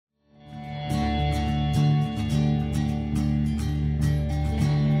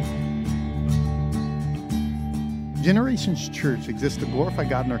Generations Church exists to glorify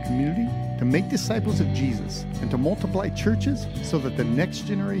God in our community, to make disciples of Jesus, and to multiply churches so that the next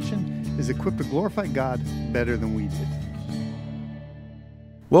generation is equipped to glorify God better than we did.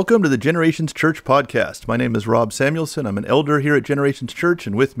 Welcome to the Generations Church podcast. My name is Rob Samuelson. I'm an elder here at Generations Church,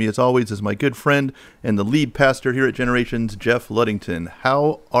 and with me, as always, is my good friend and the lead pastor here at Generations, Jeff Luddington.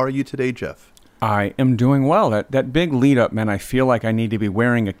 How are you today, Jeff? I am doing well. That big lead up, man, I feel like I need to be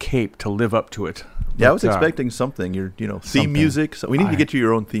wearing a cape to live up to it. Yeah, I was expecting something. Theme music. So we need to get you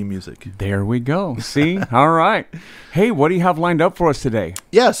your own theme music. There we go. See? All right. Hey, what do you have lined up for us today?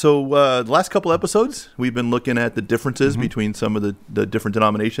 Yeah, so the last couple episodes, we've been looking at the differences between some of the different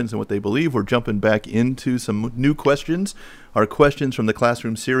denominations and what they believe. We're jumping back into some new questions. Our questions from the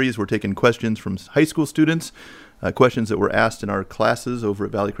classroom series, we're taking questions from high school students, questions that were asked in our classes over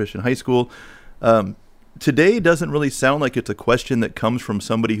at Valley Christian High School. Today doesn't really sound like it's a question that comes from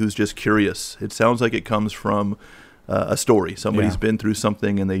somebody who's just curious. It sounds like it comes from a story. Somebody's been through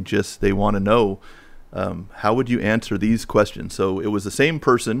something and they want to know, how would you answer these questions? So it was the same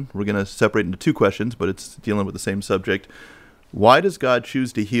person. We're going to separate into two questions, but it's dealing with the same subject. Why does God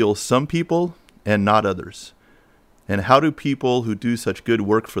choose to heal some people and not others? And how do people who do such good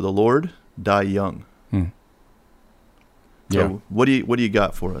work for the Lord die young? So what do you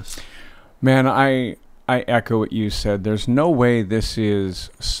got for us? Man, I echo what you said. There's no way this is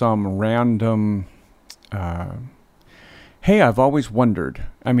some random, hey, I've always wondered.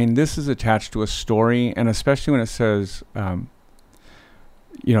 I mean, this is attached to a story, and especially when it says, die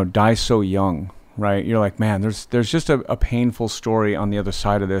so young, right? You're like, man, there's just a painful story on the other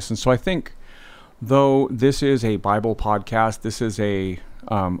side of this. And so I think, though this is a Bible podcast, this is I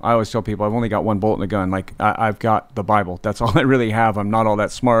always tell people, I've only got one bullet in the gun. Like, I've got the Bible. That's all I really have. I'm not all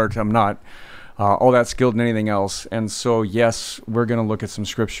that smart. I'm not all that skilled in anything else. And so, yes, we're going to look at some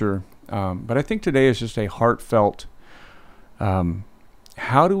scripture. But I think today is just a heartfelt,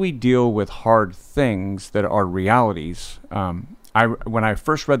 how do we deal with hard things that are realities? When I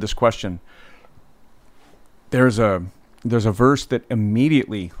first read this question, there's a verse that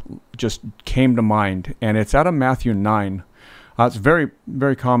immediately just came to mind, and it's out of Matthew 9. It's a very,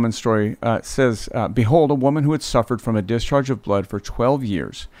 very common story. It says, Behold, a woman who had suffered from a discharge of blood for 12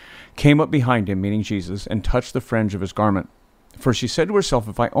 years came up behind him, meaning Jesus, and touched the fringe of his garment. For she said to herself,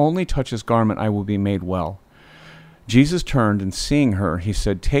 if I only touch his garment, I will be made well. Jesus turned, and seeing her, he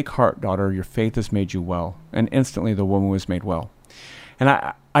said, Take heart, daughter, your faith has made you well. And instantly the woman was made well.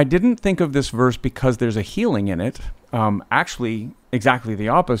 And I didn't think of this verse because there's a healing in it. Actually, exactly the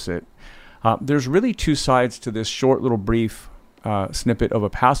opposite. There's really two sides to this short little brief snippet of a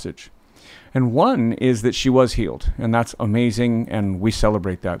passage. And one is that she was healed, and that's amazing, and we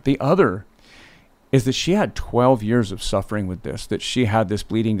celebrate that. The other is that she had 12 years of suffering with this, that she had this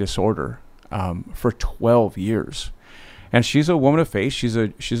bleeding disorder for 12 years. And she's a woman of faith. She's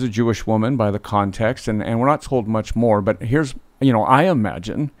a Jewish woman by the context, and we're not told much more, but here's, I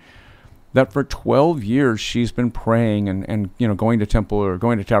imagine that for 12 years she's been praying and going to temple or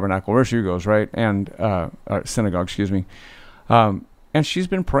going to tabernacle, where she goes, right? And synagogue, excuse me. And she's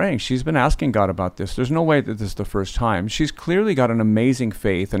been praying. She's been asking God about this. There's no way that this is the first time. She's clearly got an amazing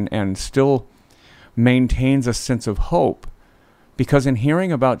faith and still maintains a sense of hope, because in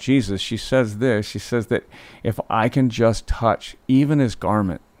hearing about Jesus, she says this. She says that if I can just touch even his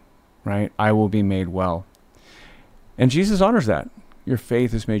garment, right, I will be made well. And Jesus honors that. Your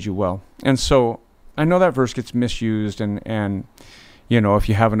faith has made you well. And so I know that verse gets misused and if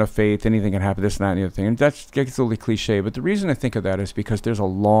you have enough faith, anything can happen, this and that and the other thing. And that gets a little cliche. But the reason I think of that is because there's a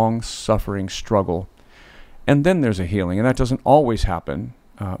long suffering struggle. And then there's a healing. And that doesn't always happen.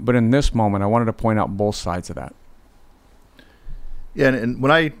 But in this moment, I wanted to point out both sides of that. Yeah, and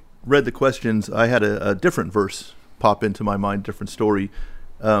when I read the questions, I had a different verse pop into my mind, different story,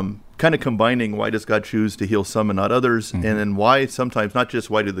 kind of combining why does God choose to heal some and not others, and then why sometimes, not just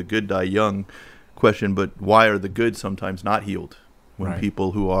why do the good die young question, but why are the good sometimes not healed when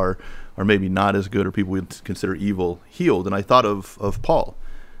people who are maybe not as good or people we consider evil healed. And I thought of Paul,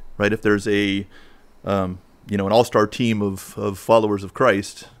 right? If there's an all-star team of followers of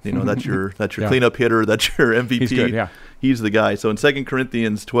Christ, that's your cleanup hitter, that's your MVP. He's good, yeah. He's the guy. So in 2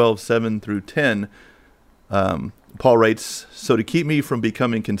 Corinthians 12:7-10, Paul writes, So to keep me from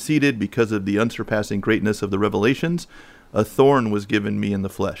becoming conceited because of the unsurpassing greatness of the revelations, a thorn was given me in the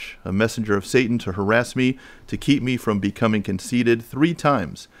flesh, a messenger of Satan to harass me, to keep me from becoming conceited. 3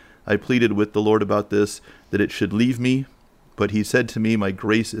 times I pleaded with the Lord about this, that it should leave me. But he said to me, My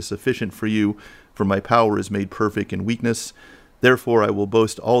grace is sufficient for you, for my power is made perfect in weakness. Therefore I will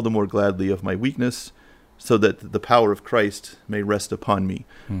boast all the more gladly of my weakness, so that the power of Christ may rest upon me.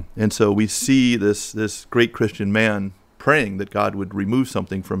 And so we see this great Christian man praying that God would remove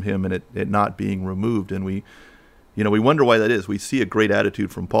something from him, and it not being removed. And we wonder why that is. We see a great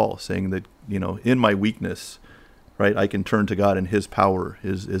attitude from Paul saying that, in my weakness, right, I can turn to God, and his power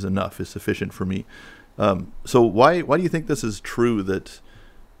is enough, is sufficient for me. So why do you think this is true, that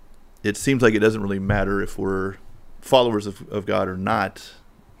it seems like it doesn't really matter if we're followers of God or not,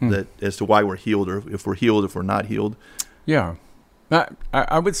 that as to why we're healed, or if we're healed, if we're not healed? Yeah.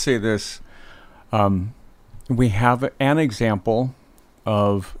 I would say this. We have an example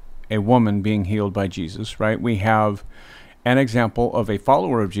of a woman being healed by Jesus, right? We have an example of a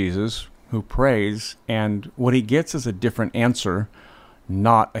follower of Jesus who prays, and what he gets is a different answer,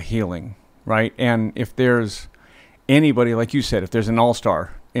 not a healing, right? And if there's anybody, like you said, if there's an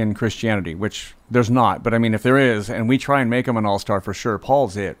all-star in Christianity, which there's not, but I mean, if there is, and we try and make him an all-star for sure,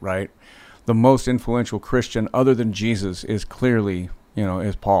 Paul's it, right? The most influential Christian other than Jesus is clearly,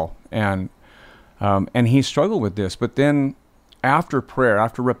 is Paul. And he struggled with this, but then after prayer,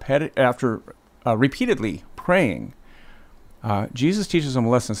 after repeatedly praying, Jesus teaches him a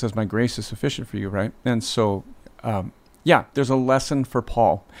lesson, says, my grace is sufficient for you, right? And so, there's a lesson for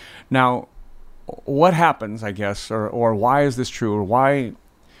Paul. Now, what happens, I guess, or why is this true, or why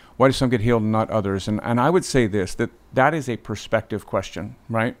do some get healed and not others? And I would say this, that is a perspective question,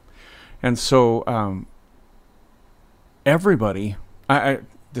 right? And so everybody,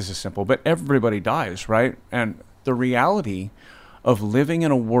 this is simple, but everybody dies, right? And the reality of living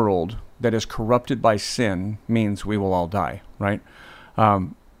in a world that is corrupted by sin means we will all die, right?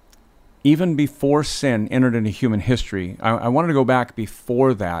 Even before sin entered into human history, I wanted to go back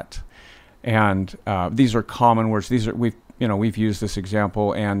before that, and these are common words. We've used this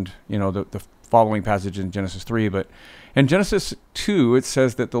example, and the following passage in Genesis 3, but in Genesis 2, it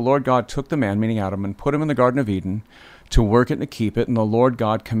says that the Lord God took the man, meaning Adam, and put him in the Garden of Eden to work it and to keep it. And the Lord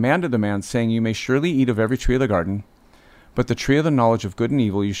God commanded the man, saying, you may surely eat of every tree of the garden, but the tree of the knowledge of good and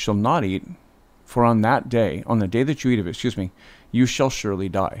evil you shall not eat, for on the day that you eat of it, you shall surely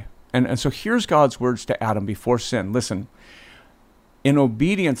die. And so here's God's words to Adam before sin. Listen, in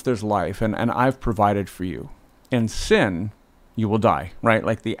obedience there's life, and I've provided for you. In sin, you will die, right?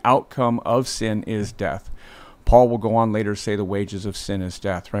 Like the outcome of sin is death. Paul will go on later to say the wages of sin is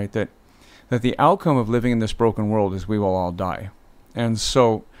death, right? That the outcome of living in this broken world is we will all die. And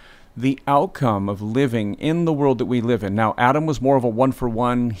so the outcome of living in the world that we live in. Now, Adam was more of a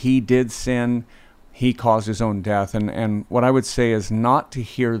one-for-one. He did sin. He caused his own death. And what I would say is not to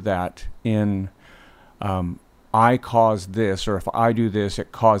hear that in I caused this, or if I do this,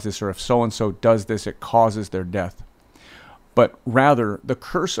 it caused this, or if so-and-so does this, it causes their death. But rather, the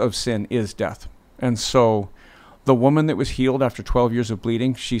curse of sin is death. And so the woman that was healed after 12 years of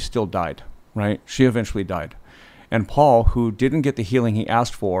bleeding, she still died, right? She eventually died. And Paul, who didn't get the healing he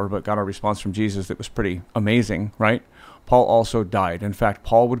asked for, but got a response from Jesus that was pretty amazing, right? Paul also died. In fact,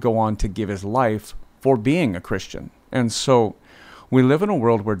 Paul would go on to give his life for being a Christian. And so we live in a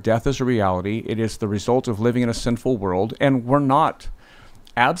world where death is a reality. It is the result of living in a sinful world, and we're not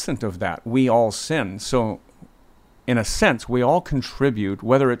absent of that. We all sin. So in a sense, we all contribute,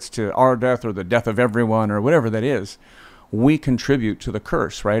 whether it's to our death or the death of everyone or whatever that is, we contribute to the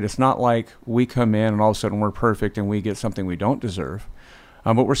curse, right? It's not like we come in and all of a sudden we're perfect and we get something we don't deserve.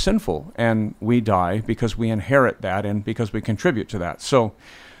 But we're sinful and we die because we inherit that and because we contribute to that. So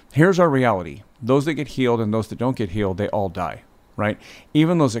here's our reality. Those that get healed and those that don't get healed, they all die, right?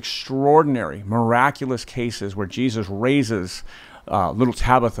 Even those extraordinary, miraculous cases where Jesus raises little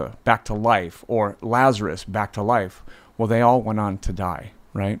Tabitha back to life, or Lazarus back to life, well, they all went on to die,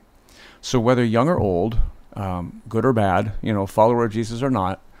 right? So whether young or old, good or bad, follower of Jesus or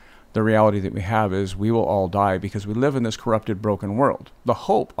not, the reality that we have is we will all die because we live in this corrupted, broken world. The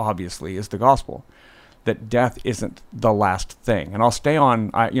hope, obviously, is the gospel, that death isn't the last thing. And I'll stay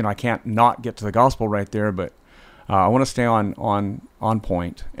on, I can't not get to the gospel right there, but I want to stay on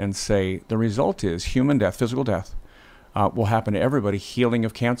point and say the result is human death, physical death, will happen to everybody. Healing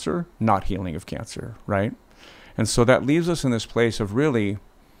of cancer, not healing of cancer, right? And so that leaves us in this place of really,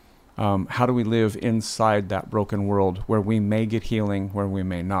 how do we live inside that broken world where we may get healing, where we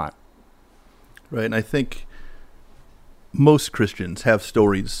may not? Right, and I think most Christians have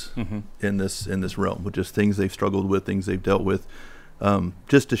stories in this realm, with just things they've struggled with, things they've dealt with.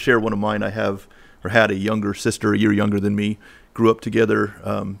 Just to share one of mine, I had a younger sister, a year younger than me, grew up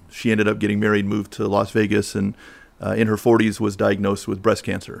together. She ended up getting married, moved to Las Vegas, and in her 40s was diagnosed with breast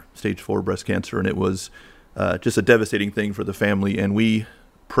cancer, stage 4 breast cancer, and it was just a devastating thing for the family. And we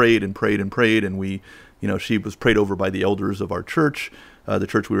prayed and prayed and prayed, and we, she was prayed over by the elders of our church, the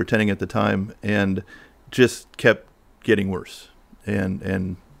church we were attending at the time, and just kept getting worse,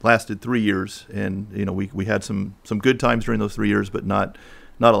 and lasted 3 years. And we had some good times during those 3 years, but not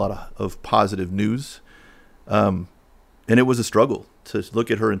a lot of positive news. And it was a struggle to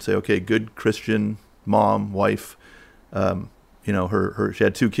look at her and say, okay, good Christian mom, wife. She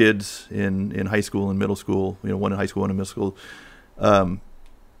had 2 kids in high school and middle school. One in high school, one in middle school.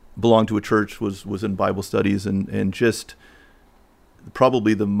 Belonged to a church, was in Bible studies, and just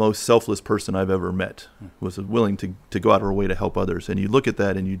probably the most selfless person I've ever met. Was willing to go out of her way to help others. And you look at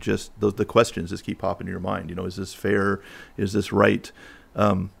that, and you just the questions just keep popping in your mind. Is this fair? Is this right?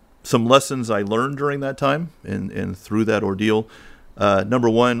 Some lessons I learned during that time and through that ordeal. Number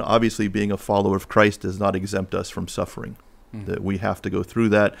one, obviously, being a follower of Christ does not exempt us from suffering. That we have to go through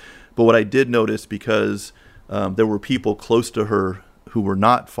that. But what I did notice, because there were people close to her who were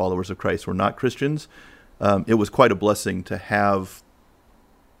not followers of Christ, were not Christians, it was quite a blessing to have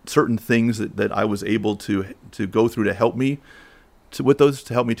certain things that I was able to go through to help me with those,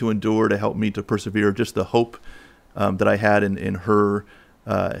 to help me to endure, to help me to persevere. Just the hope that I had in her,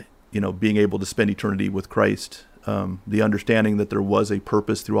 being able to spend eternity with Christ. The understanding that there was a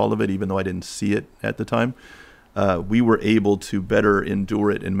purpose through all of it, even though I didn't see it at the time. We were able to better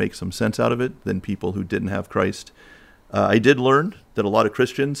endure it and make some sense out of it than people who didn't have Christ. I did learn that a lot of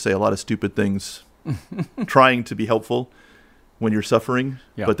Christians say a lot of stupid things trying to be helpful when you're suffering,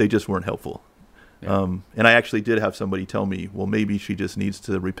 but they just weren't helpful. Yeah. And I actually did have somebody tell me, well, maybe she just needs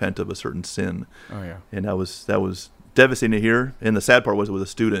to repent of a certain sin. Oh, yeah. And that was devastating to hear. And the sad part was it was a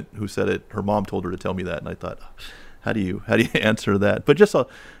student who said it. Her mom told her to tell me that. And I thought, how do you answer that? But just,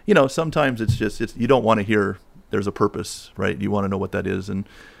 sometimes it's you don't want to hear there's a purpose, right? You want to know what that is. And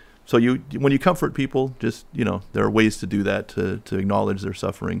so when you comfort people, just, there are ways to do that, to acknowledge their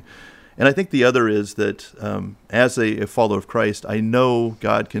suffering. And I think the other is that as a follower of Christ, I know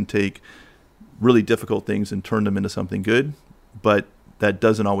God can take really difficult things and turn them into something good, but that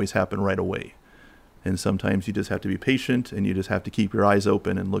doesn't always happen right away. And sometimes you just have to be patient, and you just have to keep your eyes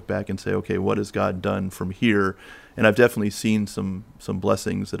open and look back and say, okay, what has God done from here? And I've definitely seen some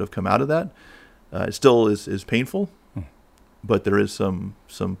blessings that have come out of that. It still is painful, but there is some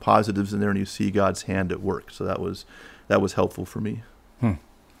positives in there, and you see God's hand at work. So that was helpful for me.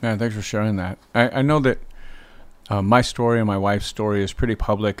 Yeah, thanks for sharing that. I know that my story and my wife's story is pretty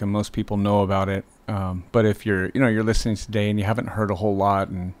public, and most people know about it. But if you're listening today and you haven't heard a whole lot,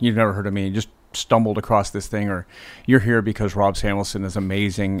 and you've never heard of me, just stumbled across this thing, or you're here because Rob Samuelson is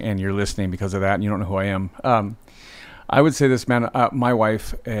amazing, and you're listening because of that, and you don't know who I am. I would say this, man. My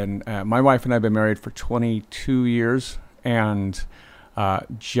wife and I have been married for 22 years, and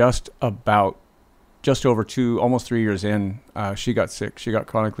just over almost 3 years in, she got sick. She got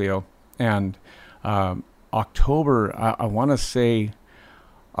chronically ill, and October, I want to say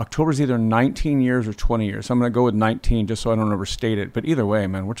October's either 19 years or 20 years. So I'm going to go with 19 just so I don't overstate it. But either way,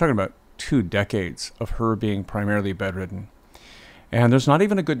 man, we're talking about 2 decades of her being primarily bedridden. And there's not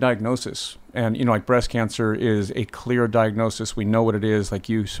even a good diagnosis. And, like breast cancer is a clear diagnosis. We know what it is, like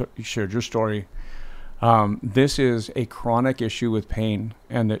you shared your story. This is a chronic issue with pain,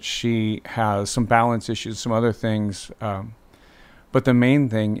 and that she has some balance issues, some other things. But the main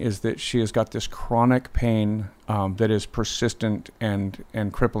thing is that she has got this chronic pain that is persistent and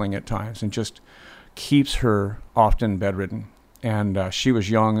crippling at times, and just keeps her often bedridden. And she was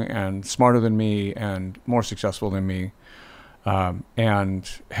young and smarter than me and more successful than me. And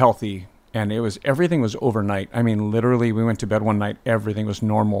healthy, and everything was overnight. I mean, literally, we went to bed one night, everything was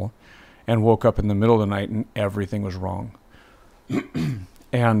normal, and woke up in the middle of the night, and everything was wrong.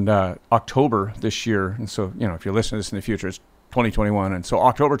 And October this year, and so, if you're listening to this in the future, it's 2021, and so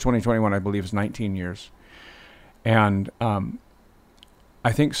October 2021, I believe, is 19 years. And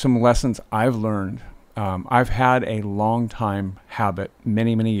I think some lessons I've learned, I've had a long time habit,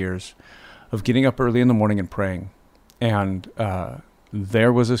 many, many years, of getting up early in the morning and praying. And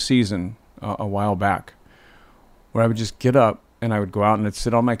there was a season a while back where I would just get up and I would go out and I'd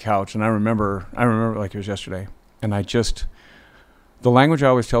sit on my couch. And I remember like it was yesterday. And the language I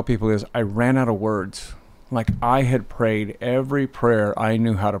always tell people is I ran out of words. Like I had prayed every prayer I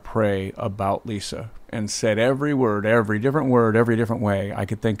knew how to pray about Lisa, and said every word, every different way I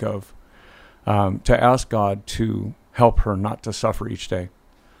could think of, to ask God to help her not to suffer each day.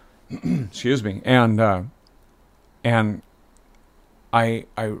 Excuse me. And I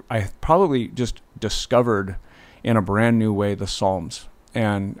probably just discovered in a brand new way the Psalms.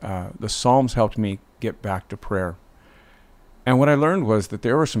 And the Psalms helped me get back to prayer. And what I learned was that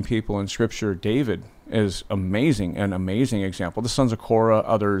there were some people in Scripture, David is an amazing example. The sons of Korah,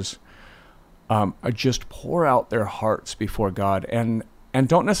 others, just pour out their hearts before God. And and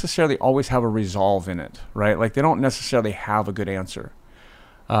don't necessarily always have a resolve in it, right? Like they don't necessarily have a good answer.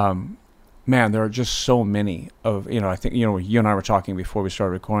 Man, there are just so many of, I think, you and I were talking before we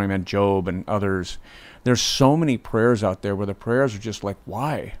started recording, man, Job and others. There's so many prayers out there where the prayers are just like,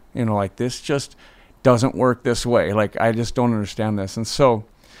 why? Like this just doesn't work this way. Like, I just don't understand this. And so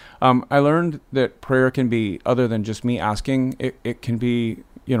I learned that prayer can be, other than just me asking, it can be,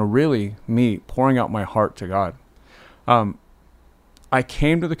 really me pouring out my heart to God. I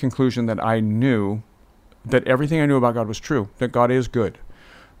came to the conclusion that I knew that everything I knew about God was true, that God is good,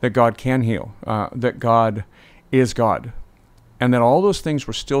 that God can heal, that God is God. And that all those things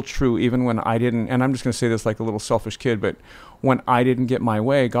were still true even when I didn't, and I'm just going to say this like a little selfish kid, but when I didn't get my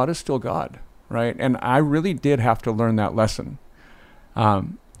way, God is still God, right? And I really did have to learn that lesson.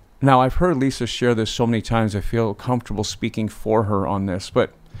 Now, I've heard Lisa share this so many times, I feel comfortable speaking for her on this,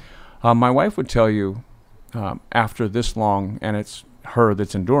 but my wife would tell you after this long, and it's her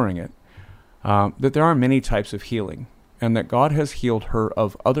that's enduring it, that there are many types of healing, and that God has healed her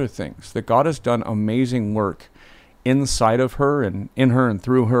of other things, that God has done amazing work inside of her and in her and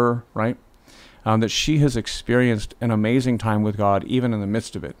through her, right? That she has experienced an amazing time with God even in the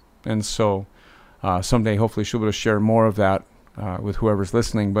midst of it. And so someday hopefully she'll be able to share more of that with whoever's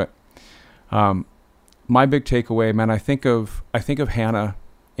listening. But my big takeaway, man, I think of Hannah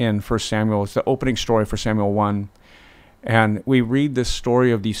in 1 Samuel. It's the opening story for Samuel 1. And we read this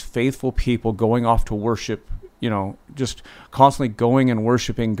story of these faithful people going off to worship, just constantly going and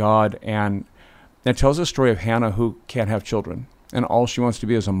worshiping God. And it tells a story of Hannah who can't have children, and all she wants to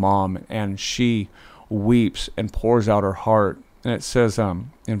be is a mom, and she weeps and pours out her heart. And it says,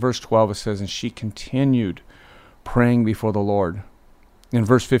 in verse 12, it says, and she continued praying before the Lord. In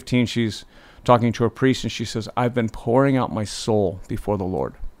verse 15, she's talking to a priest, and she says, I've been pouring out my soul before the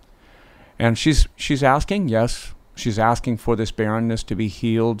Lord. And she's asking, yes, she's asking for this barrenness to be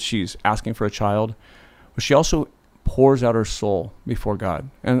healed. She's asking for a child, but she also pours out her soul before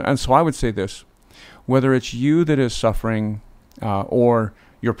God. And so I would say this, whether it's you that is suffering or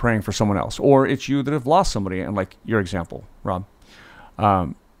you're praying for someone else, or it's you that have lost somebody, and like your example, Rob,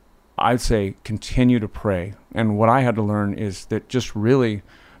 I'd say continue to pray. And what I had to learn is that just really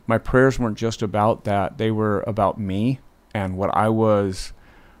my prayers weren't just about that. They were about me and what I was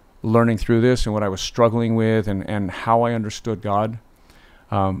learning through this and what I was struggling with and how I understood God.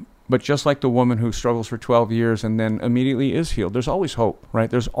 But just like the woman who struggles for 12 years and then immediately is healed, there's always hope, right?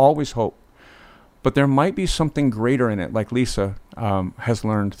 There's always hope. But there might be something greater in it, like Lisa has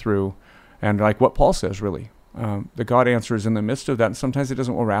learned through, and like what Paul says, really. The God answers in the midst of that, and sometimes it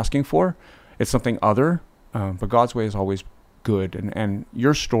isn't what we're asking for. It's something other, but God's way is always good. And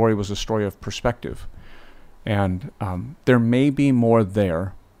your story was a story of perspective. And there may be more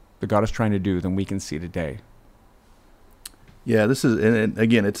there that God is trying to do than we can see today. Yeah, this is, and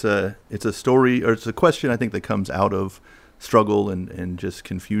again, it's a story, or it's a question I think that comes out of struggle and just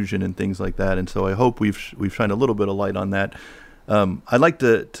confusion and things like that. And so I hope we've shined a little bit of light on that. I'd like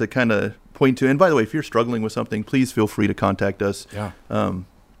to kind of point to, and by the way, if you're struggling with something, please feel free to contact us. Yeah.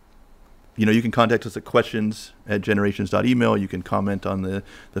 You can contact us at questions@generations.email. You can comment on the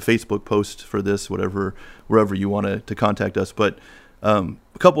Facebook post for this, wherever you want to contact us. But a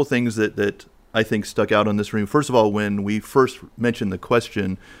couple of things that I think stuck out on this room. First of all, when we first mentioned the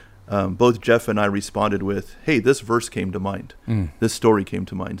question, both Jeff and I responded with, hey, this verse came to mind. This story came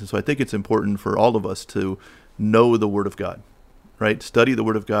to mind. And so I think it's important for all of us to know the Word of God, right? Study the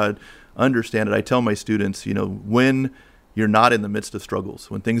Word of God, understand it. I tell my students, when you're not in the midst of struggles,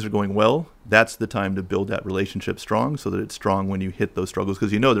 when things are going well, that's the time to build that relationship strong so that it's strong when you hit those struggles,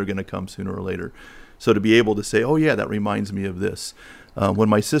 because they're going to come sooner or later. So to be able to say, oh yeah, that reminds me of this. When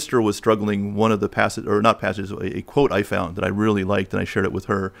my sister was struggling, one of the a quote I found that I really liked, and I shared it with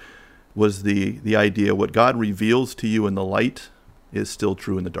her, was the idea, what God reveals to you in the light is still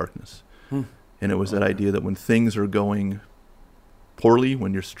true in the darkness. And it was that idea that when things are going poorly,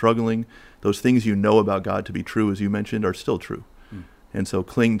 when you're struggling, those things you know about God to be true, as you mentioned, are still true. And so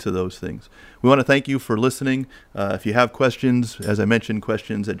cling to those things. We want to thank you for listening. If you have questions, as I mentioned,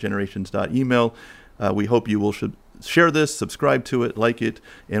 questions@generations.email. We hope you will share this, subscribe to it, like it,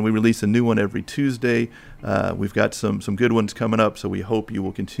 and we release a new one every Tuesday. We've got some good ones coming up, so we hope you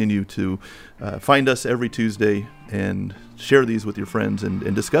will continue to find us every Tuesday and share these with your friends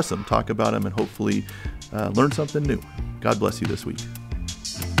and discuss them, talk about them, and hopefully learn something new. God bless you this week.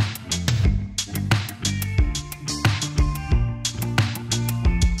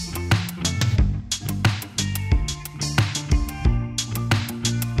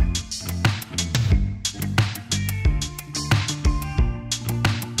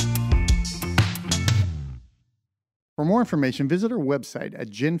 For more information, visit our website at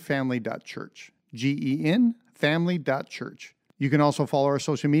genfamily.church, G-E-N, family.church. You can also follow our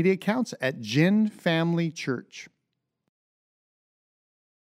social media accounts at Gen Family Church.